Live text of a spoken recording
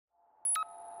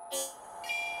Hey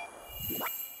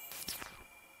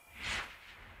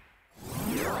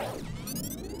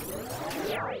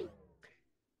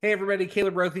everybody,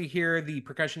 Caleb Rothe here, the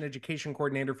Percussion Education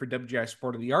Coordinator for WGI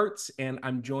Support of the Arts, and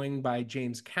I'm joined by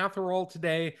James Catherall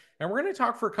today, and we're going to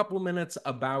talk for a couple of minutes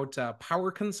about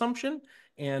power consumption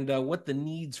and what the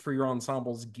needs for your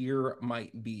ensemble's gear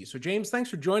might be. So James, thanks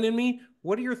for joining me.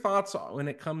 What are your thoughts when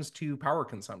it comes to power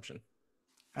consumption?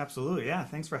 Absolutely, yeah.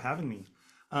 Thanks for having me.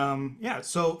 Yeah,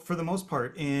 so for the most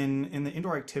part, in the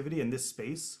indoor activity in this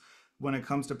space, when it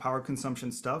comes to power consumption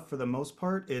stuff, for the most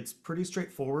part, it's pretty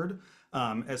straightforward.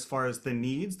 As far as the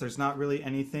needs, there's not really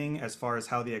anything as far as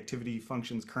how the activity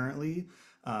functions currently.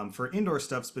 For indoor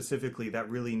stuff specifically, that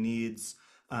really needs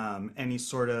any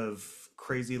sort of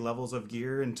crazy levels of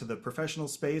gear into the professional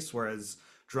space, whereas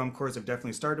drum corps have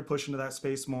definitely started to push into that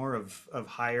space more of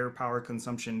higher power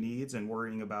consumption needs and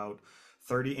worrying about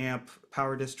 30 amp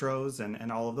power distros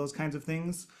and all of those kinds of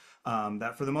things.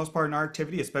 That for the most part in our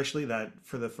activity, especially that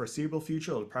for the foreseeable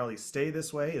future, it'll probably stay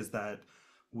this way, is that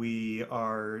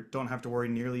don't have to worry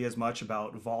nearly as much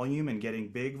about volume and getting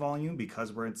big volume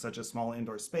because we're in such a small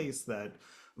indoor space that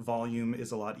volume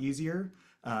is a lot easier.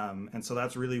 And so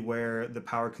that's really where the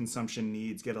power consumption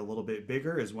needs get a little bit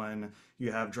bigger, is when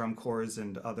you have drum corps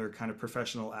and other kind of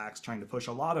professional acts trying to push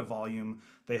a lot of volume.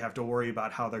 They have to worry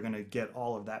about how they're going to get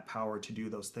all of that power to do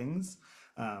those things.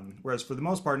 Whereas for the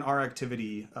most part in our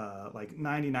activity, like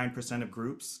 99% of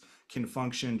groups can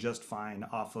function just fine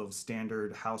off of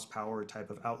standard house power type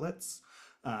of outlets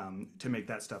to make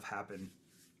that stuff happen.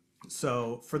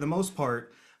 So for the most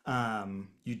part,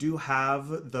 you do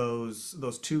have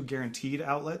those two guaranteed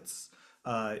outlets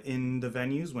in the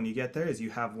venues when you get there. Is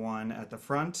you have one at the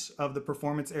front of the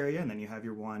performance area, and then you have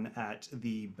your one at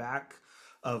the back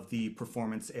of the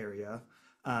performance area.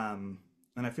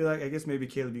 And I feel like, I guess maybe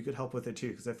Caleb, you could help with it too,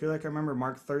 because I feel like I remember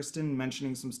Mark Thurston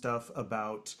mentioning some stuff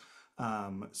about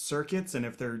circuits, and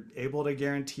if they're able to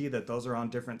guarantee that those are on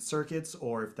different circuits,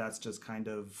 or if that's just kind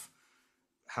of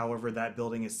however that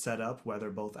building is set up, whether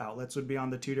both outlets would be on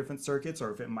the two different circuits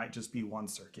or if it might just be one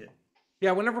circuit.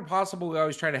 Yeah, whenever possible, we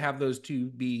always try to have those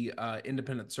two be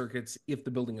independent circuits if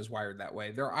the building is wired that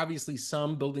way. There are obviously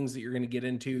some buildings that you're going to get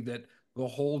into that the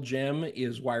whole gym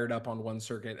is wired up on one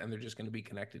circuit and they're just going to be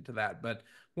connected to that. But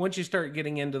once you start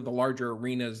getting into the larger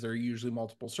arenas, there are usually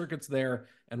multiple circuits there.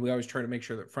 And we always try to make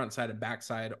sure that front side and back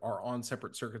side are on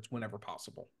separate circuits whenever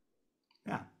possible.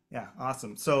 Yeah, yeah,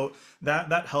 awesome. So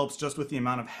that helps just with the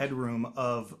amount of headroom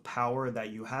of power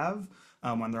that you have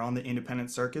when they're on the independent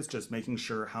circuits, just making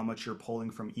sure how much you're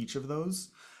pulling from each of those.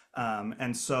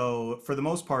 And so for the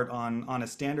most part on a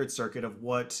standard circuit, of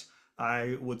what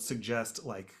I would suggest,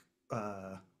 like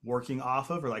working off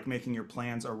of, or like making your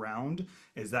plans around,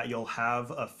 is that you'll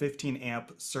have a 15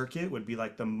 amp circuit would be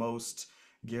like the most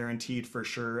guaranteed for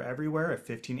sure everywhere. A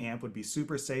 15 amp would be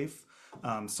super safe.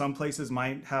 Some places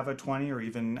might have a 20 or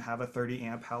even have a 30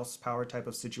 amp house power type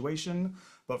of situation,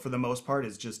 but for the most part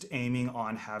it's just aiming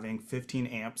on having 15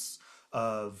 amps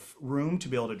of room to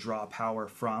be able to draw power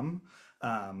from.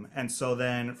 And so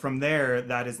then from there,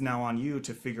 that is now on you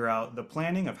to figure out the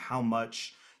planning of how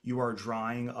much you are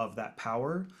drawing of that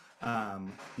power.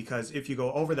 Because if you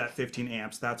go over that 15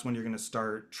 amps, that's when you're going to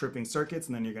start tripping circuits,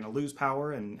 and then you're going to lose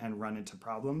power and run into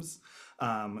problems.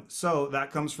 So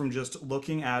that comes from just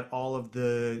looking at all of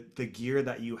the gear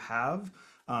that you have.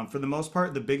 For the most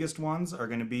part, the biggest ones are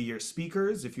going to be your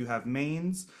speakers, if you have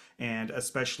mains, and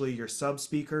especially your sub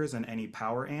speakers and any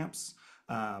power amps.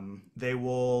 They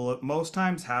will most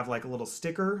times have like a little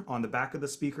sticker on the back of the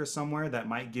speaker somewhere that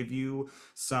might give you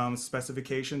some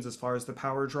specifications as far as the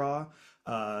power draw.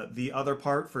 The other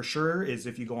part for sure is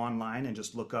if you go online and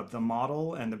just look up the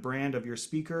model and the brand of your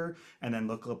speaker, and then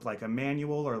look up like a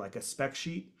manual or like a spec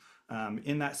sheet.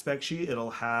 In that spec sheet,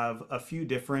 it'll have a few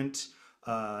different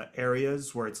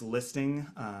areas where it's listing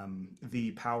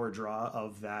the power draw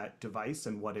of that device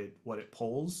and what it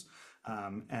pulls.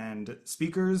 And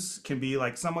speakers can be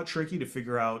like somewhat tricky to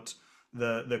figure out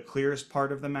the clearest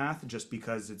part of the math, just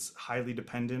because it's highly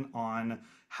dependent on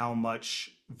how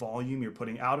much volume you're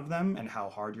putting out of them and how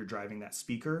hard you're driving that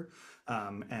speaker.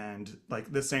 And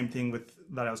like the same thing with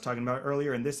that I was talking about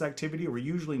earlier in this activity, we're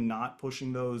usually not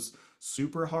pushing those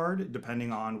super hard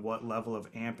depending on what level of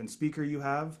amp and speaker you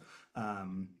have.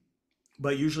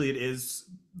 But usually it is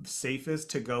safest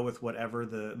to go with whatever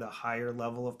the higher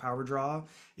level of power draw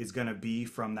is going to be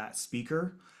from that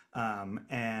speaker.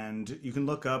 And you can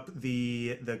look up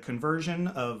the conversion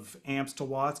of amps to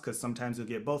watts, because sometimes you'll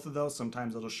get both of those.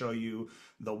 Sometimes it'll show you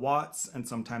the watts and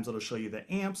sometimes it'll show you the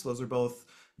amps. Those are both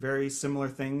very similar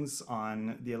things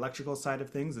on the electrical side of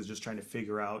things, is just trying to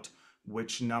figure out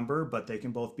which number, but they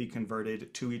can both be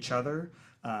converted to each other.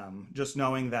 Just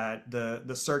knowing that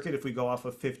the circuit, if we go off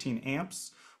of 15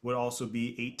 amps, would also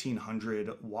be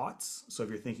 1800 watts. So if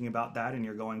you're thinking about that and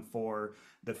you're going for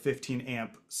the 15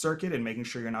 amp circuit and making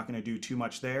sure you're not going to do too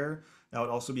much there, that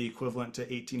would also be equivalent to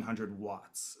 1800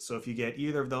 watts. So if you get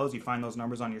either of those, you find those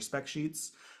numbers on your spec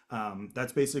sheets.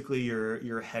 That's basically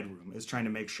your headroom, is trying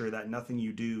to make sure that nothing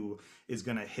you do is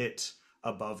going to hit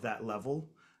above that level.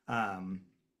 Um,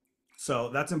 so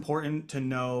that's important to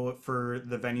know for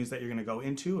the venues that you're going to go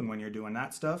into and when you're doing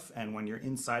that stuff and when you're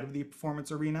inside of the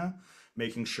performance arena,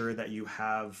 making sure that you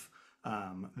have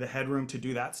the headroom to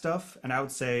do that stuff. And I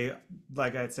would say,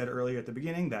 like I had said earlier at the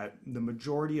beginning, that the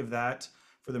majority of that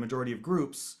for the majority of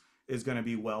groups is going to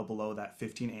be well below that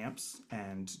 15 amps.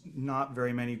 And not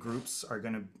very many groups are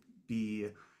going to be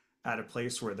at a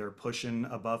place where they're pushing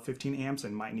above 15 amps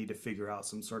and might need to figure out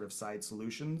some sort of side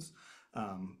solutions.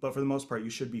 But for the most part, you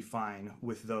should be fine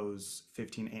with those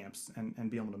 15 amps and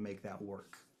be able to make that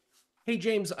work. Hey,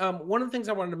 James, one of the things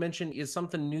I wanted to mention is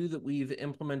something new that we've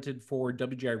implemented for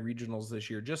WGI regionals this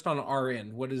year, just on our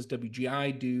end. What does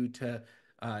WGI do to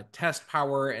test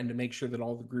power and to make sure that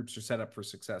all the groups are set up for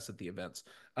success at the events?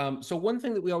 So one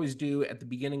thing that we always do at the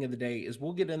beginning of the day is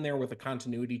we'll get in there with a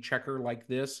continuity checker like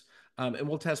this, and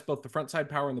we'll test both the front side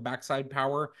power and the back side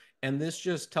power. And this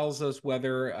just tells us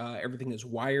whether everything is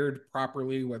wired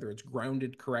properly, whether it's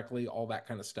grounded correctly, all that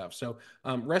kind of stuff. So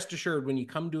rest assured, when you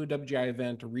come to a WGI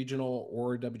event, a regional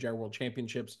or WGI World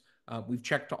Championships, we've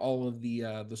checked all of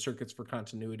the circuits for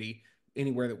continuity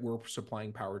anywhere that we're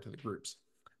supplying power to the groups.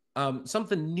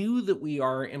 Something new that we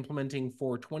are implementing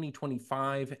for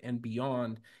 2025 and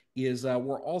beyond is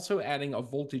we're also adding a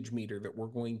voltage meter that we're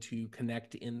going to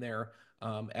connect in there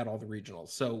at all the regionals.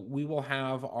 So we will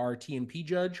have our TMP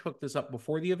judge hook this up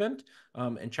before the event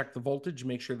and check the voltage,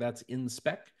 make sure that's in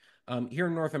spec. Here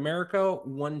in North America,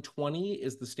 120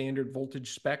 is the standard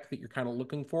voltage spec that you're kind of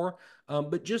looking for.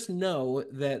 But just know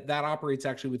that that operates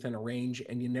actually within a range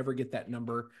and you never get that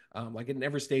number. Like it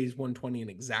never stays 120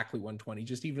 and exactly 120.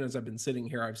 Just even as I've been sitting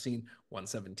here, I've seen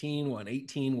 117,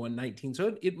 118, 119.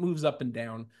 So it moves up and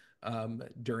down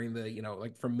during the,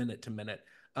 like from minute to minute.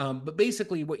 But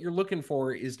basically what you're looking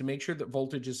for is to make sure that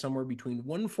voltage is somewhere between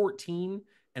 114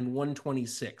 and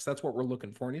 126. That's what we're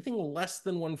looking for. Anything less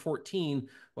than 114,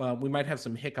 we might have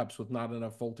some hiccups with not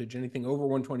enough voltage. Anything over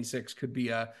 126 could be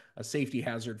a safety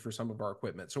hazard for some of our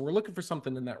equipment. So we're looking for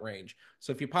something in that range.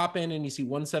 So if you pop in and you see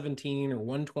 117 or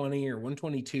 120 or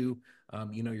 122,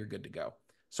 you're good to go.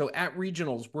 So at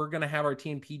regionals, we're going to have our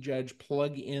TMP judge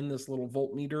plug in this little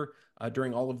voltmeter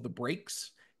during all of the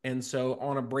breaks. And so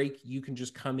on a break, you can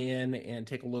just come in and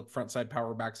take a look, front side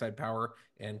power, backside power,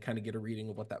 and kind of get a reading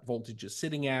of what that voltage is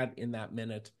sitting at in that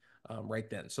minute right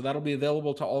then. So that'll be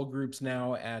available to all groups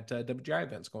now at WGI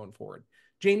events going forward.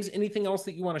 James, anything else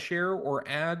that you want to share or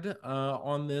add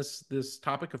on this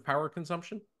topic of power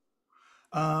consumption?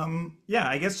 Yeah,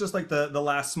 I guess just like the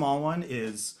last small one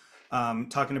is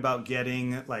talking about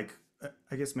getting like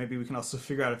I guess maybe we can also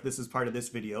figure out if this is part of this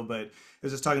video, but it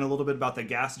was just talking a little bit about the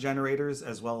gas generators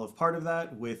as well as part of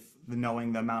that with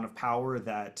knowing the amount of power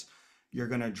that you're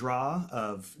going to draw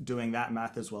of doing that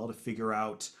math as well to figure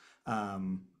out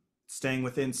staying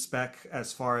within spec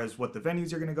as far as what the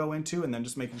venues you're going to go into, and then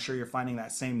just making sure you're finding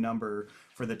that same number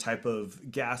for the type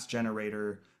of gas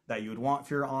generator that you would want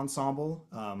for your ensemble.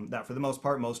 That for the most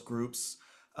part, most groups,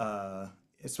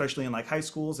 especially in like high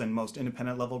schools and most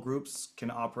independent level groups, can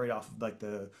operate off of like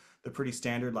the pretty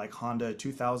standard like Honda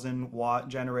 2000 watt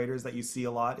generators that you see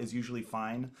a lot is usually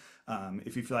fine.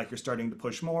 If you feel like you're starting to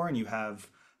push more and you have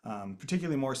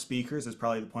particularly more speakers is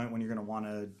probably the point when you're going to want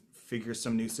to figure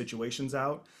some new situations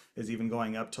out, is even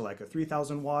going up to like a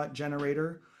 3000 watt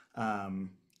generator. But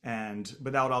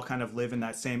that would all kind of live in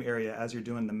that same area as you're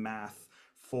doing the math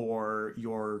for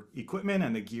your equipment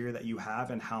and the gear that you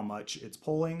have and how much it's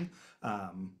pulling.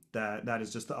 That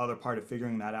is just the other part of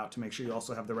figuring that out to make sure you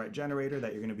also have the right generator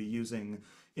that you're going to be using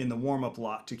in the warm-up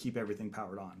lot to keep everything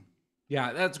powered on.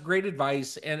 Yeah, that's great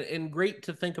advice and great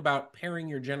to think about pairing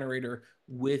your generator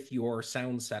with your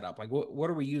sound setup. Like what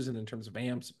are we using in terms of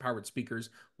amps, powered speakers?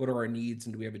 What are our needs?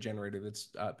 And do we have a generator that's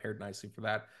paired nicely for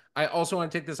that? I also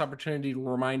want to take this opportunity to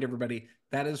remind everybody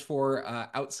that is for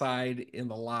outside in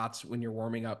the lots when you're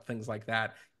warming up, things like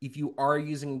that. If you are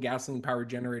using a gasoline powered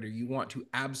generator, you want to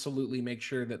absolutely make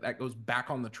sure that that goes back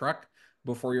on the truck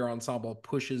before your ensemble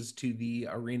pushes to the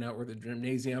arena or the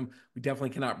gymnasium. We definitely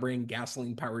cannot bring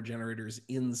gasoline powered generators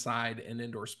inside an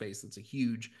indoor space. That's a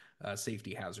huge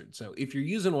safety hazard. So if you're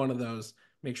using one of those,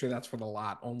 make sure that's for the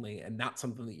lot only and not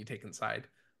something that you take inside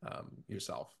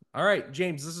yourself. All right,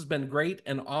 James, this has been great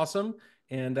and awesome.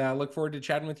 and look forward to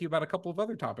chatting with you about a couple of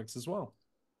other topics as well.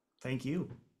 Thank you.